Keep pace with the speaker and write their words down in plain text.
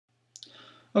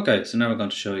Okay, so now we're going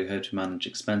to show you how to manage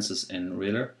expenses in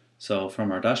Reeler. So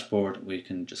from our dashboard we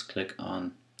can just click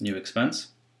on New Expense,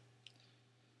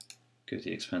 give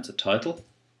the expense a title,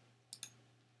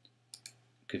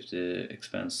 give the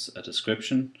expense a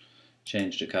description,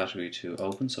 change the category to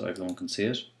Open so everyone can see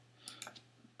it,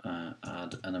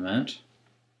 add an amount.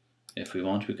 If we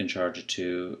want, we can charge it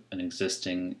to an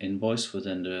existing invoice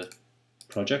within the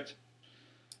project,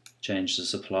 change the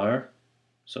supplier,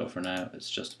 so for now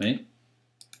it's just me.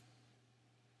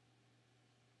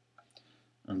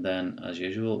 And then, as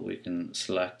usual, we can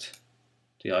select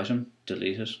the item,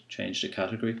 delete it, change the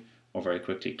category, or very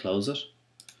quickly close it.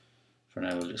 For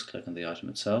now, we'll just click on the item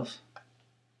itself.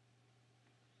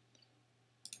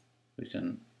 We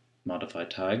can modify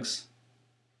tags,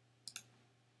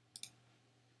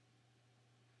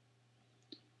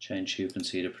 change who can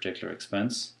see the particular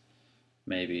expense.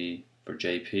 Maybe for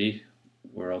JP,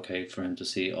 we're okay for him to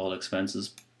see all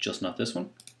expenses, just not this one.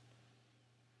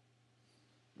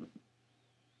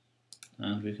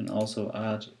 And we can also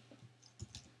add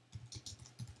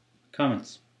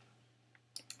comments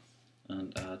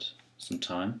and add some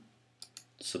time,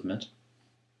 submit.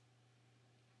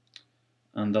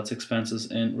 And that's expenses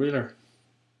in Reeler.